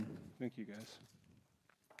Thank you, guys.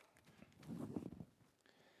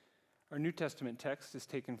 Our New Testament text is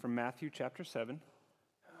taken from Matthew chapter 7,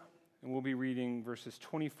 and we'll be reading verses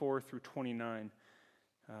 24 through 29.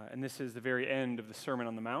 And this is the very end of the Sermon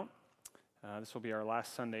on the Mount. This will be our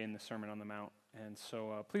last Sunday in the Sermon on the Mount. And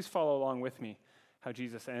so please follow along with me how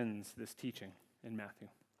Jesus ends this teaching in Matthew.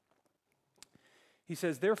 He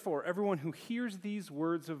says, "Therefore, everyone who hears these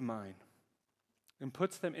words of mine and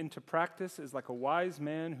puts them into practice is like a wise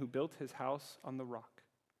man who built his house on the rock.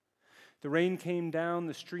 The rain came down,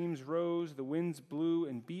 the streams rose, the winds blew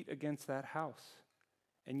and beat against that house,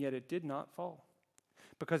 and yet it did not fall,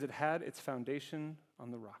 because it had its foundation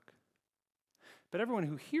on the rock. But everyone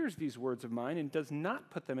who hears these words of mine and does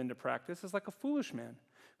not put them into practice is like a foolish man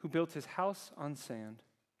who built his house on sand.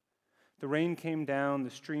 The rain came down,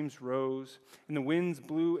 the streams rose, and the winds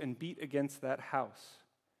blew and beat against that house,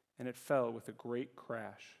 and it fell with a great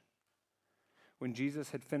crash. When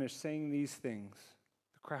Jesus had finished saying these things,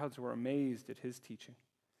 the crowds were amazed at his teaching,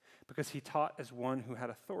 because he taught as one who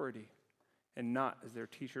had authority and not as their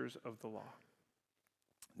teachers of the law."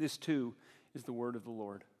 This too is the word of the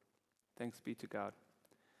Lord. Thanks be to God.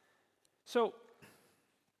 So,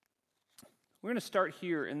 we're going to start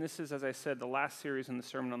here, and this is, as I said, the last series in the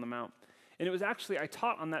Sermon on the Mount. And it was actually, I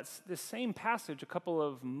taught on this same passage a couple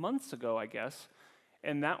of months ago, I guess,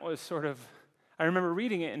 and that was sort of, I remember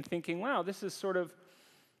reading it and thinking, wow, this is sort of,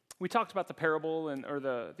 we talked about the parable or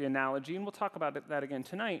the analogy, and we'll talk about that again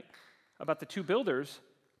tonight, about the two builders,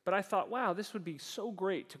 but I thought, wow, this would be so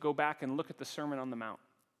great to go back and look at the Sermon on the Mount.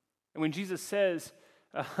 And when Jesus says,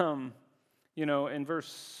 in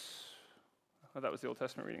verse, that was the Old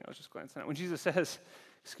Testament reading, I was just glancing at. When Jesus says,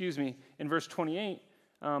 in verse 28,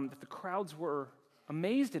 that the crowds were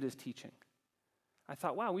amazed at his teaching, I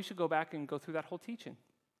thought, wow, we should go back and go through that whole teaching.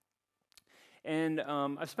 And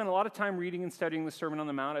I've spent a lot of time reading and studying the Sermon on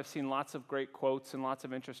the Mount. I've seen lots of great quotes and lots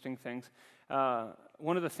of interesting things.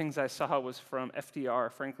 One of the things I saw was from FDR,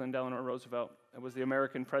 Franklin Delano Roosevelt. It was the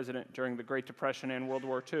American president during the Great Depression and World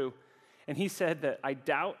War II. And he said that, "I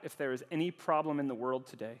doubt if there is any problem in the world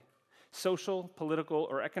today, social, political,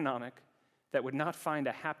 or economic, that would not find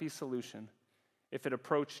a happy solution if it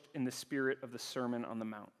approached in the spirit of the Sermon on the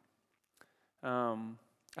Mount."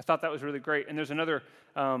 I thought that was really great. And there's another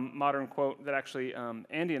modern quote that actually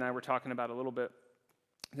Andy and I were talking about a little bit.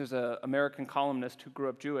 There's an American columnist who grew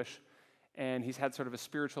up Jewish, and he's had sort of a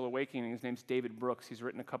spiritual awakening. His name's David Brooks. He's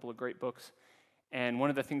written a couple of great books. And one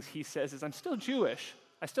of the things he says is, I'm still Jewish.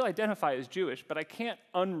 I still identify as Jewish, but I can't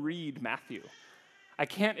unread Matthew. I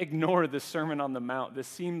can't ignore the Sermon on the Mount. This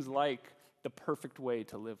seems like the perfect way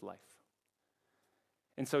to live life.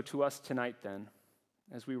 And so to us tonight then,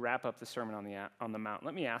 as we wrap up the Sermon on the Mount,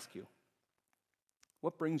 let me ask you,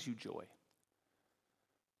 what brings you joy?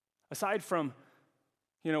 Aside from,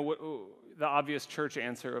 the obvious church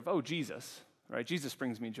answer of, oh, Jesus, right? Jesus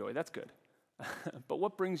brings me joy. That's good. But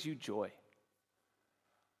what brings you joy?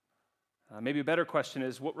 Maybe a better question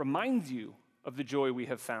is, what reminds you of the joy we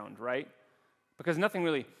have found, right? Because nothing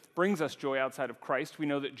really brings us joy outside of Christ. We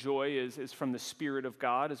know that joy is from the Spirit of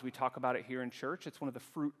God as we talk about it here in church. It's one of the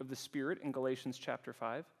fruit of the Spirit in Galatians chapter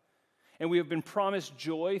 5. And we have been promised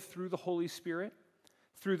joy through the Holy Spirit,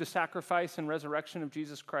 through the sacrifice and resurrection of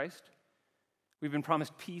Jesus Christ. We've been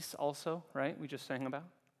promised peace also, right? We just sang about.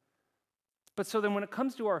 But so then when it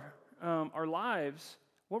comes to our lives,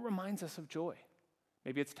 what reminds us of joy?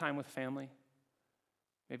 Maybe it's time with family.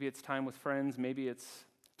 Maybe it's time with friends. Maybe it's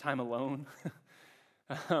time alone.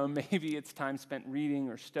 Maybe it's time spent reading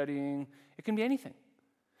or studying. It can be anything.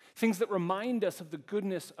 Things that remind us of the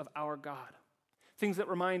goodness of our God. Things that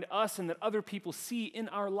remind us and that other people see in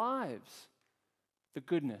our lives the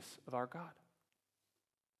goodness of our God.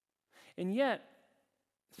 And yet,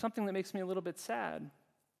 something that makes me a little bit sad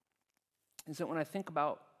is that when I think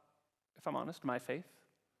about, if I'm honest, my faith,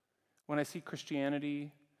 when I see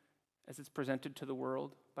Christianity as it's presented to the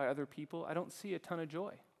world by other people, I don't see a ton of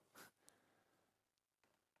joy.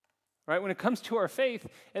 Right? When it comes to our faith,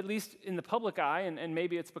 at least in the public eye, and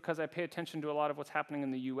maybe it's because I pay attention to a lot of what's happening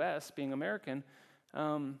in the U.S., being American,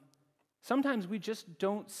 sometimes we just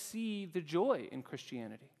don't see the joy in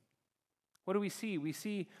Christianity. What do we see? We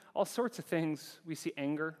see all sorts of things. We see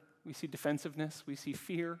anger. We see defensiveness. We see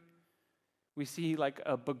fear. We see like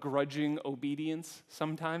a begrudging obedience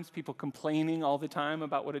sometimes, people complaining all the time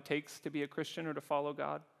about what it takes to be a Christian or to follow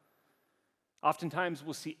God. Oftentimes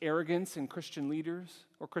we'll see arrogance in Christian leaders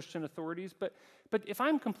or Christian authorities, but if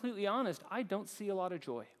I'm completely honest, I don't see a lot of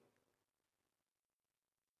joy.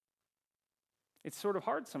 It's sort of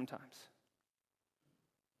hard sometimes.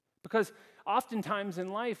 Because oftentimes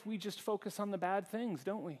in life, we just focus on the bad things,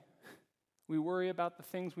 don't we? We worry about the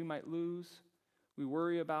things we might lose. We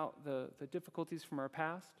worry about the difficulties from our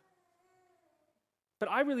past.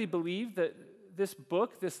 But I really believe that this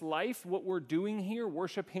book, this life, what we're doing here,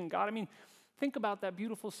 worshiping God, I mean, think about that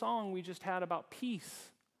beautiful song we just had about peace.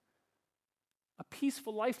 A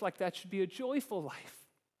peaceful life like that should be a joyful life.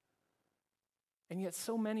 And yet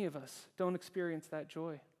so many of us don't experience that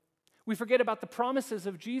joy. We forget about the promises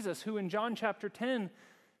of Jesus, who in John chapter 10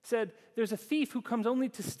 said, there's a thief who comes only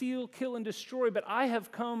to steal, kill, and destroy, but I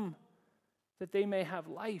have come that they may have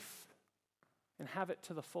life and have it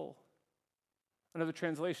to the full. Another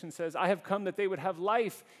translation says, I have come that they would have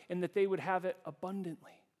life and that they would have it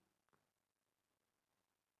abundantly.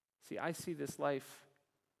 See, I see this life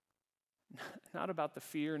not about the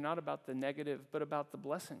fear, not about the negative, but about the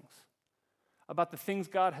blessings, about the things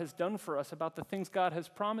God has done for us, about the things God has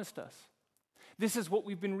promised us. This is what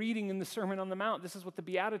we've been reading in the Sermon on the Mount. This is what the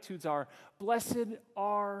Beatitudes are. Blessed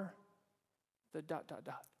are the ...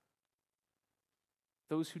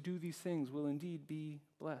 Those who do these things will indeed be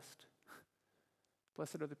blessed.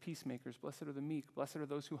 Blessed are the peacemakers. Blessed are the meek. Blessed are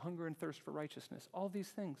those who hunger and thirst for righteousness. All these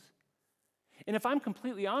things. And if I'm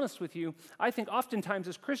completely honest with you, I think oftentimes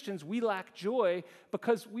as Christians we lack joy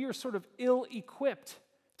because we are sort of ill-equipped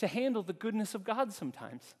to handle the goodness of God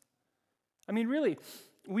sometimes. I mean, really,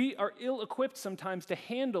 we are ill-equipped sometimes to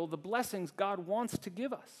handle the blessings God wants to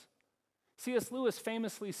give us. C.S. Lewis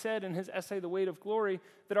famously said in his essay, The Weight of Glory,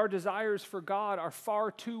 that our desires for God are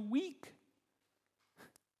far too weak.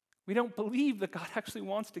 We don't believe that God actually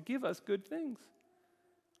wants to give us good things.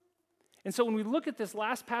 And so when we look at this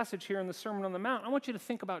last passage here in the Sermon on the Mount, I want you to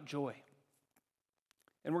think about joy.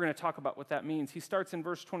 And we're going to talk about what that means. He starts in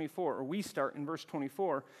verse 24, or we start in verse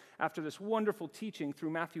 24, after this wonderful teaching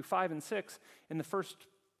through Matthew 5 and 6, in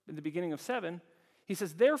the beginning of 7. He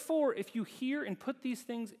says, therefore, if you hear and put these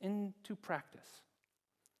things into practice,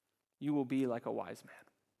 you will be like a wise man.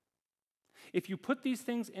 If you put these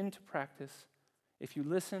things into practice, if you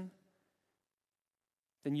listen,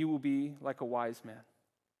 then you will be like a wise man.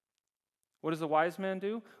 What does the wise man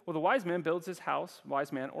do? Well, the wise man builds his house,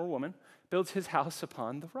 wise man or woman, builds his house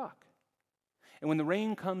upon the rock. And when the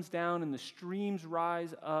rain comes down and the streams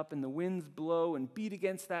rise up and the winds blow and beat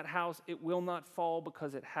against that house, it will not fall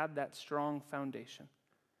because it had that strong foundation.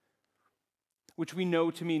 Which we know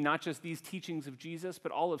to mean not just these teachings of Jesus,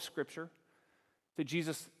 but all of Scripture. That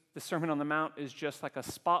Jesus, the Sermon on the Mount, is just like a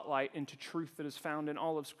spotlight into truth that is found in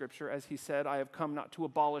all of Scripture. As he said, I have come not to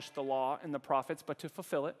abolish the law and the prophets, but to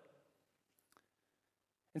fulfill it.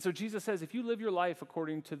 And so Jesus says, if you live your life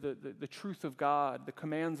according to the truth of God, the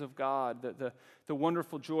commands of God, the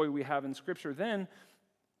wonderful joy we have in Scripture, then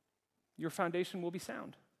your foundation will be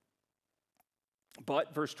sound.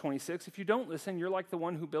 But, verse 26, if you don't listen, you're like the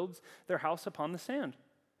one who builds their house upon the sand.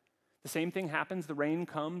 The same thing happens, the rain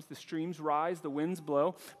comes, the streams rise, the winds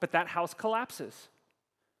blow, but that house collapses.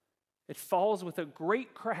 It falls with a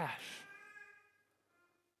great crash.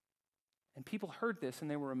 And people heard this and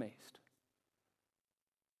they were amazed.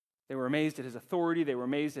 They were amazed at his authority. They were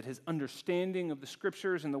amazed at his understanding of the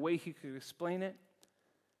Scriptures and the way he could explain it.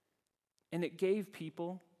 And it gave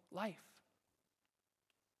people life.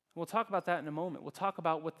 We'll talk about that in a moment. We'll talk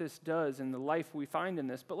about what this does and the life we find in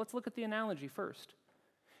this. But let's look at the analogy first.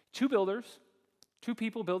 Two builders, two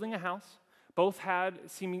people building a house. Both had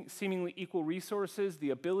seemingly equal resources,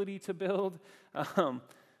 the ability to build,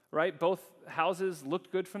 right? Both houses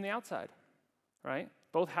looked good from the outside, right?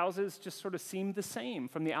 Both houses just sort of seemed the same.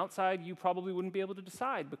 From the outside, you probably wouldn't be able to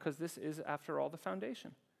decide because this is, after all, the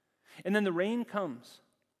foundation. And then the rain comes.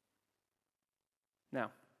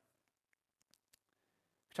 Now,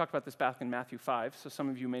 we talked about this back in Matthew 5, so some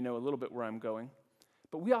of you may know a little bit where I'm going.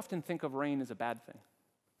 But we often think of rain as a bad thing.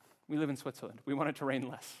 We live in Switzerland. We want it to rain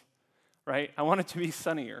less, right? I want it to be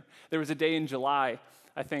sunnier. There was a day in July,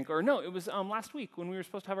 I think, or no, it was last week when we were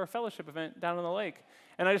supposed to have our fellowship event down on the lake.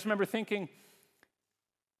 And I just remember thinking,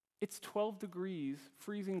 it's 12 degrees,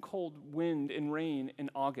 freezing cold wind and rain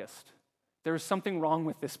in August. There is something wrong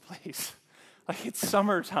with this place. Like, it's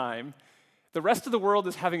summertime. The rest of the world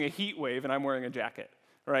is having a heat wave, and I'm wearing a jacket,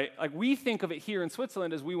 right? Like, we think of it here in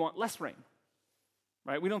Switzerland as we want less rain,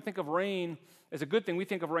 right? We don't think of rain as a good thing. We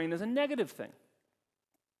think of rain as a negative thing.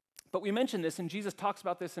 But we mentioned this, and Jesus talks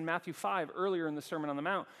about this in Matthew 5 earlier in the Sermon on the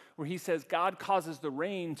Mount, where he says, God causes the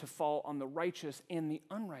rain to fall on the righteous and the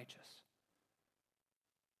unrighteous.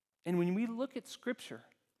 And when we look at Scripture,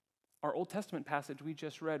 our Old Testament passage we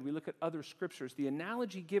just read, we look at other Scriptures, the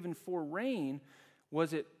analogy given for rain,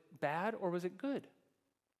 was it bad or was it good?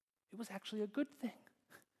 It was actually a good thing.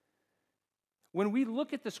 When we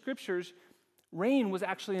look at the Scriptures, rain was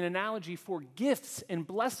actually an analogy for gifts and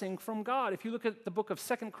blessing from God. If you look at the book of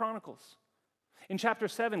 2 Chronicles, In chapter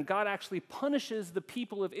 7, God actually punishes the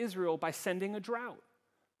people of Israel by sending a drought.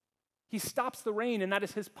 He stops the rain, and that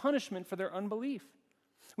is his punishment for their unbelief.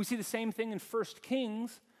 We see the same thing in 1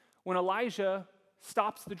 Kings when Elijah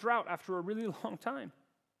stops the drought after a really long time.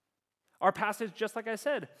 Our passage, just like I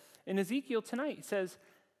said, in Ezekiel tonight,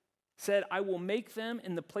 said, I will make them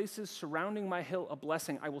in the places surrounding my hill a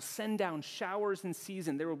blessing. I will send down showers in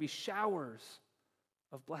season. There will be showers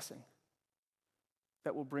of blessing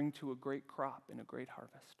that will bring to a great crop and a great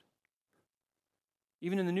harvest.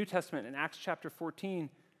 Even in the New Testament, in Acts chapter 14,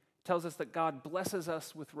 tells us that God blesses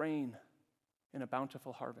us with rain and a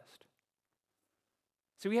bountiful harvest.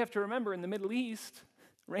 So we have to remember, in the Middle East,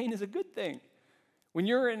 rain is a good thing. When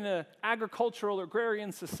you're in an agricultural or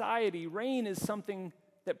agrarian society, rain is something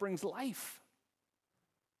that brings life.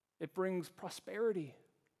 It brings prosperity.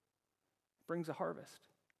 It brings a harvest.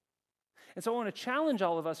 And so I want to challenge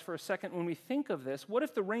all of us for a second when we think of this. What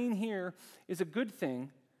if the rain here is a good thing,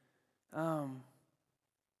 and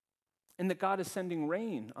that God is sending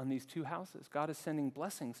rain on these two houses? God is sending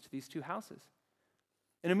blessings to these two houses.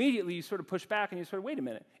 And immediately you sort of push back and you sort of, wait a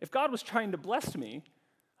minute. If God was trying to bless me,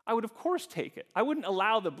 I would of course take it. I wouldn't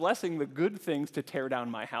allow the blessing, the good things, to tear down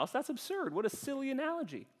my house. That's absurd. What a silly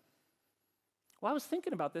analogy. Well, I was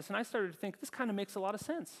thinking about this and I started to think this kind of makes a lot of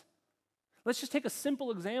sense. Let's just take a simple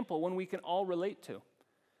example, one we can all relate to.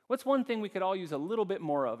 What's one thing we could all use a little bit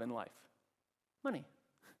more of in life? Money.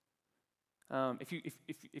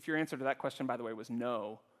 If your answer to that question, by the way, was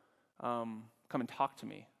no, come and talk to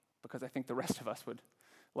me, because I think the rest of us would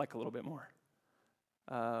like a little bit more.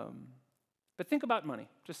 But think about money,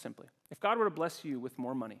 just simply. If God were to bless you with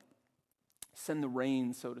more money, send the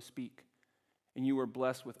rain, so to speak, and you were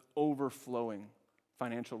blessed with overflowing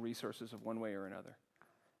financial resources of one way or another,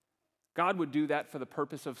 God would do that for the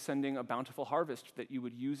purpose of sending a bountiful harvest, that you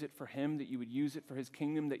would use it for him, that you would use it for his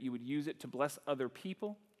kingdom, that you would use it to bless other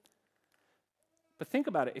people. But think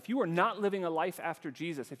about it. If you are not living a life after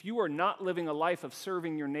Jesus, if you are not living a life of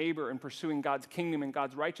serving your neighbor and pursuing God's kingdom and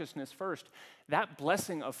God's righteousness first, that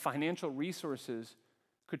blessing of financial resources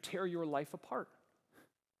could tear your life apart.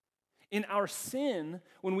 In our sin,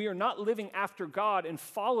 when we are not living after God and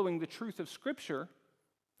following the truth of Scripture,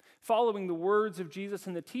 following the words of Jesus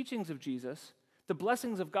and the teachings of Jesus, the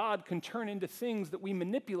blessings of God can turn into things that we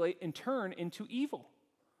manipulate and turn into evil.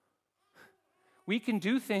 We can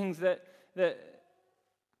do things that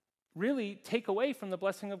really take away from the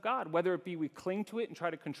blessing of God, whether it be we cling to it and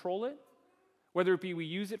try to control it, whether it be we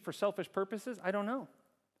use it for selfish purposes, I don't know.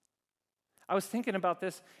 I was thinking about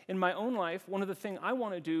this in my own life. One of the things I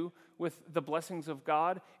want to do with the blessings of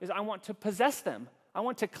God is I want to possess them. I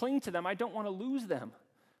want to cling to them. I don't want to lose them,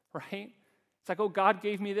 right? It's like, oh, God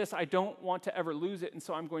gave me this. I don't want to ever lose it, and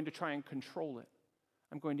so I'm going to try and control it.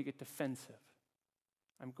 I'm going to get defensive.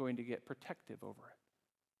 I'm going to get protective over it.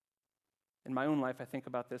 In my own life, I think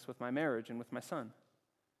about this with my marriage and with my son.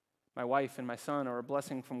 My wife and my son are a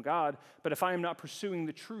blessing from God, but if I am not pursuing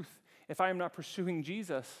the truth, if I am not pursuing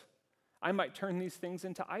Jesus, I might turn these things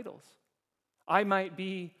into idols. I might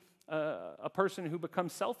be a person who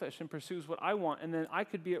becomes selfish and pursues what I want, and then I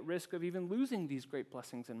could be at risk of even losing these great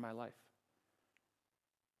blessings in my life.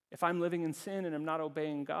 If I'm living in sin and I'm not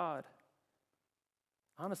obeying God,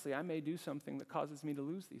 honestly, I may do something that causes me to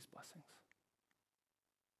lose these blessings.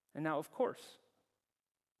 And now, of course,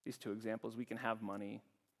 these two examples, we can have money,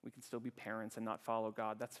 we can still be parents and not follow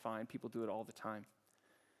God. That's fine. People do it all the time.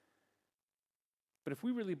 But if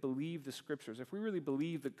we really believe the Scriptures, if we really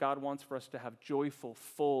believe that God wants for us to have joyful,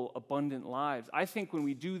 full, abundant lives, I think when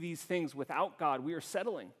we do these things without God, we are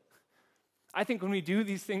settling. I think when we do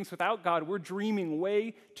these things without God, we're dreaming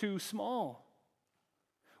way too small.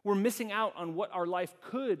 We're missing out on what our life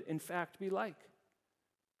could, in fact, be like.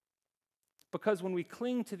 Because when we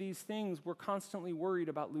cling to these things, we're constantly worried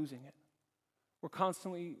about losing it. We're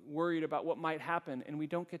constantly worried about what might happen, and we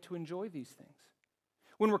don't get to enjoy these things.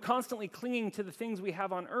 When we're constantly clinging to the things we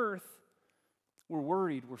have on earth, we're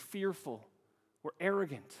worried, we're fearful, we're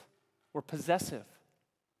arrogant, we're possessive.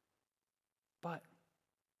 But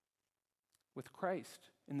with Christ,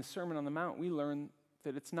 in the Sermon on the Mount, we learn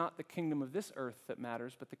that it's not the kingdom of this earth that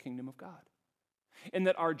matters, but the kingdom of God. And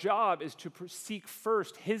that our job is to seek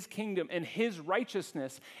first his kingdom and his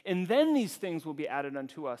righteousness, and then these things will be added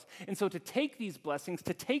unto us. And so to take these blessings,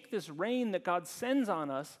 to take this rain that God sends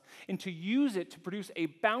on us, and to use it to produce a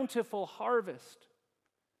bountiful harvest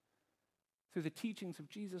through the teachings of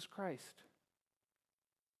Jesus Christ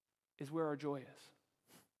is where our joy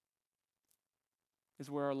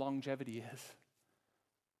is where our longevity is.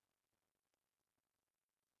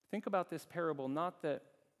 Think about this parable, not that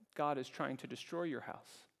God is trying to destroy your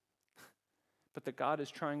house, but that God is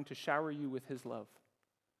trying to shower you with his love.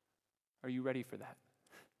 Are you ready for that?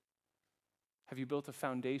 Have you built a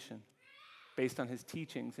foundation based on his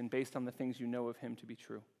teachings and based on the things you know of him to be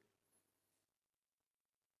true?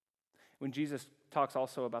 When Jesus talks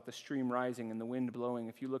also about the stream rising and the wind blowing,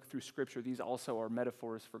 if you look through Scripture, these also are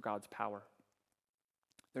metaphors for God's power.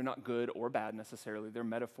 They're not good or bad necessarily. They're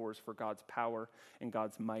metaphors for God's power and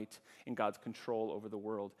God's might and God's control over the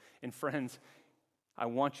world. And friends, I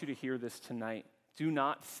want you to hear this tonight. Do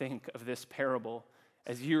not think of this parable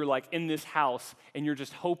as you're like in this house and you're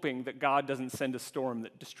just hoping that God doesn't send a storm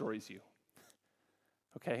that destroys you.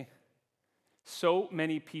 Okay? So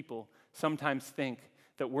many people sometimes think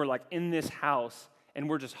that we're like in this house and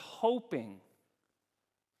we're just hoping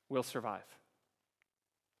we'll survive.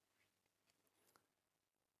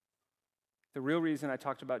 The real reason I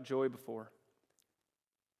talked about joy before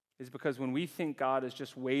is because when we think God is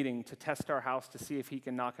just waiting to test our house to see if he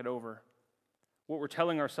can knock it over, what we're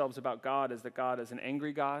telling ourselves about God is that God is an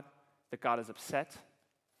angry God, that God is upset,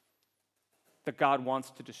 that God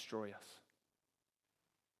wants to destroy us.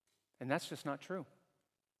 And that's just not true.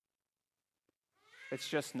 It's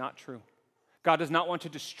just not true. God does not want to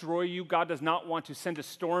destroy you. God does not want to send a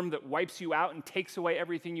storm that wipes you out and takes away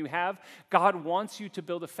everything you have. God wants you to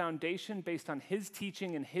build a foundation based on his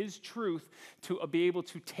teaching and his truth to be able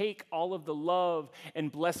to take all of the love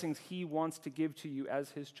and blessings he wants to give to you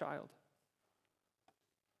as his child.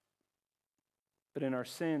 But in our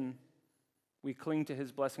sin, we cling to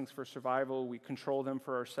his blessings for survival. We control them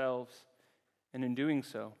for ourselves. And in doing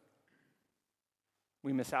so,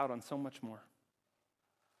 we miss out on so much more.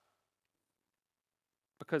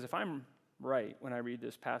 Because if I'm right when I read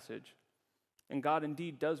this passage, and God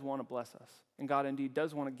indeed does want to bless us, and God indeed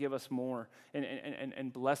does want to give us more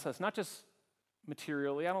and bless us, not just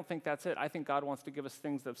materially. I don't think that's it. I think God wants to give us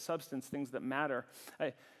things of substance, things that matter.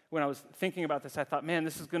 When I was thinking about this, I thought, man,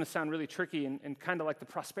 this is going to sound really tricky and kind of like the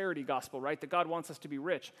prosperity gospel, right? That God wants us to be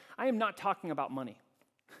rich. I am not talking about money.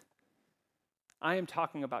 I am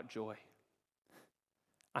talking about joy.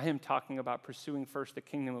 I am talking about pursuing first the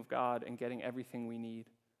kingdom of God and getting everything we need.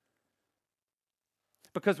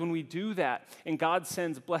 Because when we do that and God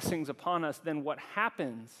sends blessings upon us, then what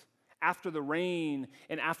happens after the rain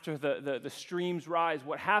and after the streams rise,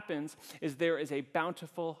 what happens is there is a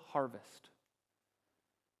bountiful harvest.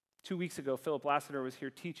 2 weeks ago, Philip Lassiter was here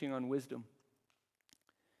teaching on wisdom.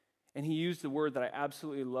 And he used the word that I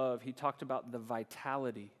absolutely love. He talked about the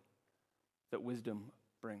vitality that wisdom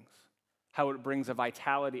brings. How it brings a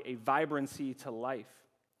vitality, a vibrancy to life.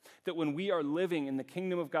 That when we are living in the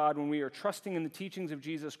kingdom of God, when we are trusting in the teachings of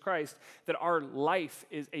Jesus Christ, that our life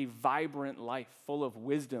is a vibrant life full of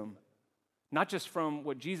wisdom. Not just from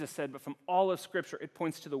what Jesus said, but from all of Scripture. It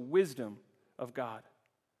points to the wisdom of God.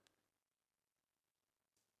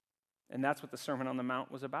 And that's what the Sermon on the Mount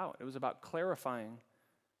was about. It was about clarifying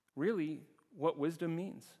really what wisdom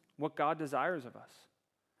means, what God desires of us.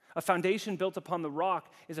 A foundation built upon the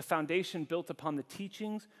rock is a foundation built upon the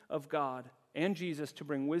teachings of God and Jesus to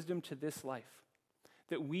bring wisdom to this life.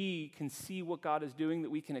 That we can see what God is doing,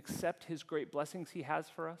 that we can accept his great blessings he has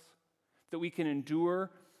for us, that we can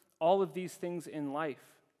endure all of these things in life.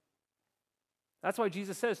 That's why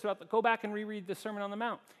Jesus says, go back and reread the Sermon on the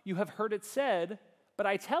Mount. You have heard it said, but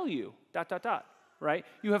I tell you, ... right?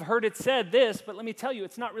 You have heard it said this, but let me tell you,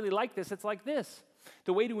 it's not really like this, it's like this.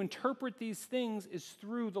 The way to interpret these things is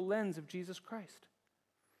through the lens of Jesus Christ.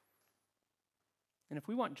 And if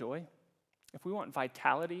we want joy, if we want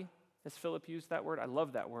vitality, as Philip used that word, I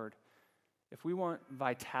love that word. If we want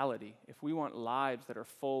vitality, if we want lives that are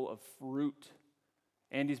full of fruit,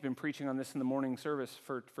 Andy's been preaching on this in the morning service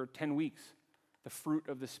for 10 weeks, the fruit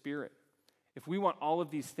of the Spirit. If we want all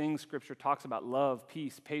of these things Scripture talks about, love,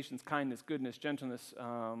 peace, patience, kindness, goodness, gentleness,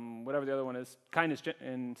 whatever the other one is, kindness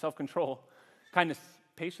and self-control, kindness,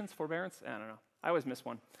 patience, forbearance, I don't know. I always miss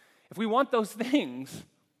one. If we want those things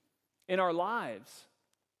in our lives,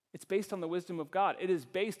 it's based on the wisdom of God. It is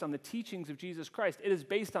based on the teachings of Jesus Christ. It is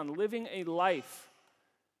based on living a life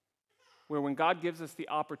where when God gives us the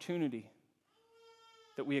opportunity,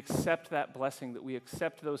 that we accept that blessing, that we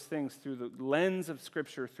accept those things through the lens of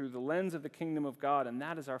Scripture, through the lens of the kingdom of God, and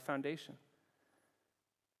that is our foundation.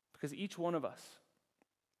 Because each one of us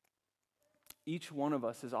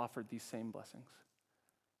is offered these same blessings.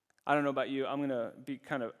 I don't know about you. I'm going to be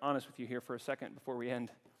kind of honest with you here for a second before we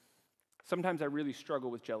end. Sometimes I really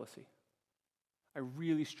struggle with jealousy. I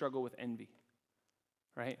really struggle with envy,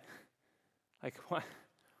 right? Like, why?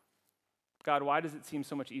 God, why does it seem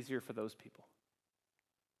so much easier for those people?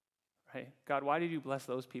 Right? God, why did you bless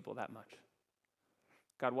those people that much?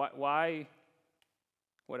 God, why?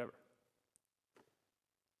 Whatever.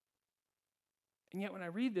 And yet when I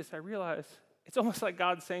read this, I realize it's almost like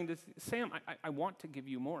God saying to Sam, I want to give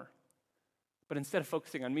you more. But instead of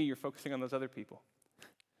focusing on me, you're focusing on those other people.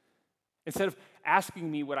 Instead of asking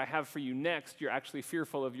me what I have for you next, you're actually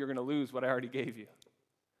fearful of you're going to lose what I already gave you.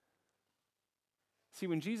 See,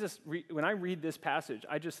 when I read this passage,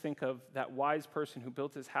 I just think of that wise person who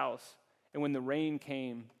built his house, and when the rain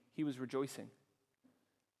came, he was rejoicing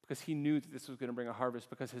because he knew that this was going to bring a harvest,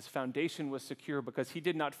 because his foundation was secure, because he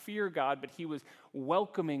did not fear God, but he was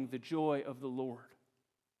welcoming the joy of the Lord.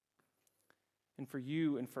 And for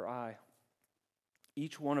you and for I,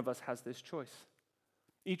 each one of us has this choice.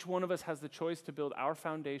 Each one of us has the choice to build our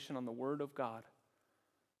foundation on the Word of God.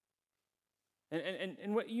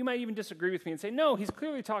 And what, you might even disagree with me and say, no, he's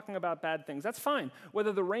clearly talking about bad things. That's fine.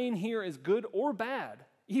 Whether the rain here is good or bad,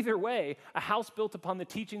 either way, a house built upon the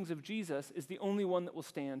teachings of Jesus is the only one that will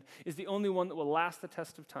stand, is the only one that will last the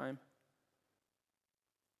test of time.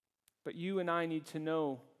 But you and I need to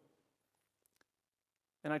know,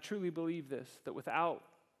 and I truly believe this, that without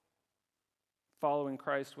following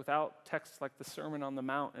Christ, without texts like the Sermon on the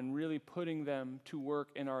Mount and really putting them to work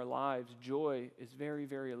in our lives, joy is very,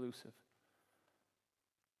 very elusive.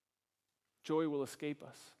 Joy will escape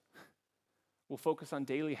us. We'll focus on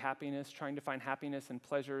daily happiness, trying to find happiness and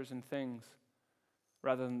pleasures and things,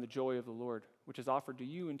 rather than the joy of the Lord, which is offered to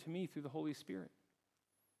you and to me through the Holy Spirit.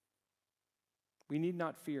 We need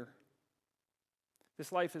not fear.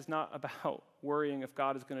 This life is not about worrying if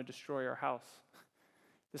God is going to destroy our house.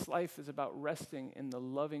 This life is about resting in the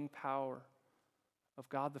loving power of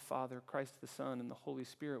God the Father, Christ the Son, and the Holy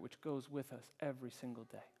Spirit, which goes with us every single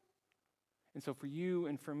day. And so for you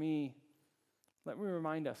and for me, let me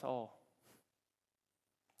remind us all,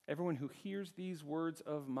 everyone who hears these words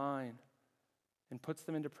of mine and puts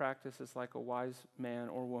them into practice is like a wise man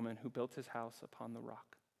or woman who built his house upon the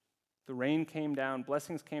rock. The rain came down,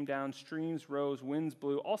 blessings came down, streams rose, winds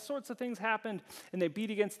blew, all sorts of things happened, and they beat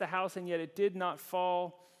against the house, and yet it did not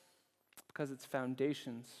fall because its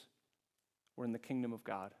foundations were in the kingdom of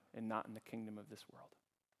God and not in the kingdom of this world.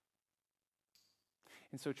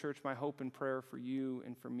 And so, church, my hope and prayer for you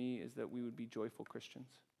and for me is that we would be joyful Christians.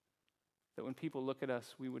 That when people look at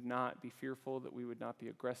us, we would not be fearful, that we would not be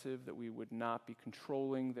aggressive, that we would not be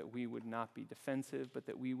controlling, that we would not be defensive, but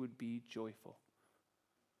that we would be joyful.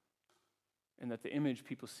 And that the image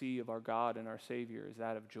people see of our God and our Savior is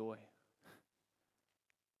that of joy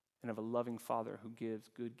and of a loving Father who gives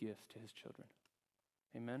good gifts to his children.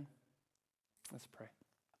 Amen? Let's pray.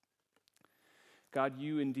 God,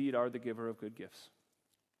 you indeed are the giver of good gifts.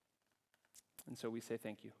 And so we say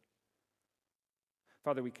thank you.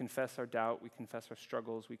 Father, we confess our doubt, we confess our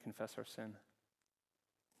struggles, we confess our sin.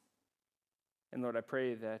 And Lord, I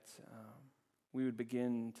pray that we would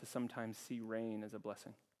begin to sometimes see rain as a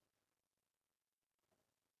blessing.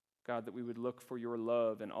 God, that we would look for your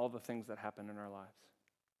love in all the things that happen in our lives.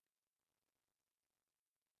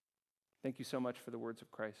 Thank you so much for the words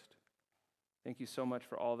of Christ. Thank you so much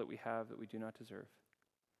for all that we have that we do not deserve.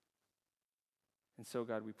 And so,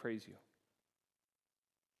 God, we praise you,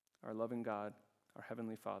 our loving God, our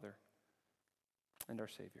heavenly Father, and our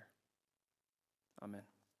Savior. Amen.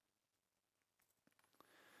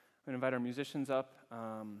 I'm going to invite our musicians up,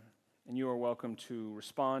 and you are welcome to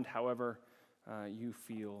respond however you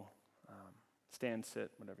feel. Stand,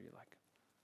 sit, whatever you like.